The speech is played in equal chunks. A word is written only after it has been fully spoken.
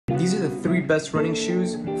These are the 3 best running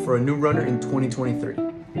shoes for a new runner in 2023.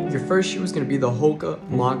 Your first shoe is going to be the Hoka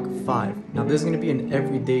Mach 5. Now this is going to be an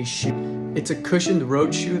everyday shoe. It's a cushioned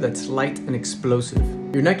road shoe that's light and explosive.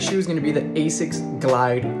 Your next shoe is going to be the Asics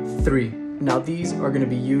Glide 3. Now these are going to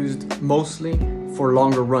be used mostly for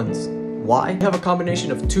longer runs. Why? They have a combination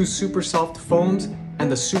of 2 super soft foams and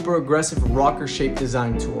the super aggressive rocker shape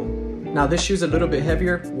design to them. Now this shoe is a little bit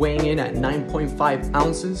heavier, weighing in at 9.5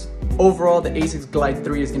 ounces. Overall, the Asics Glide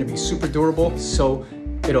 3 is going to be super durable, so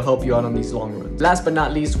it'll help you out on these long runs. Last but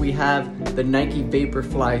not least, we have the Nike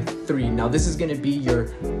Vaporfly 3. Now this is going to be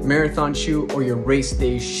your marathon shoe or your race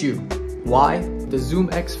day shoe. Why? The Zoom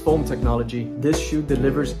X foam technology. This shoe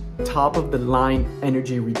delivers top of the line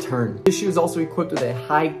energy return. This shoe is also equipped with a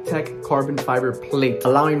high-tech carbon fiber plate,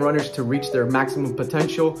 allowing runners to reach their maximum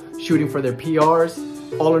potential, shooting for their PRs.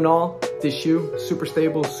 All in all, this shoe, super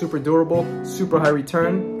stable, super durable, super high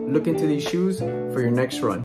return. Look into these shoes for your next run.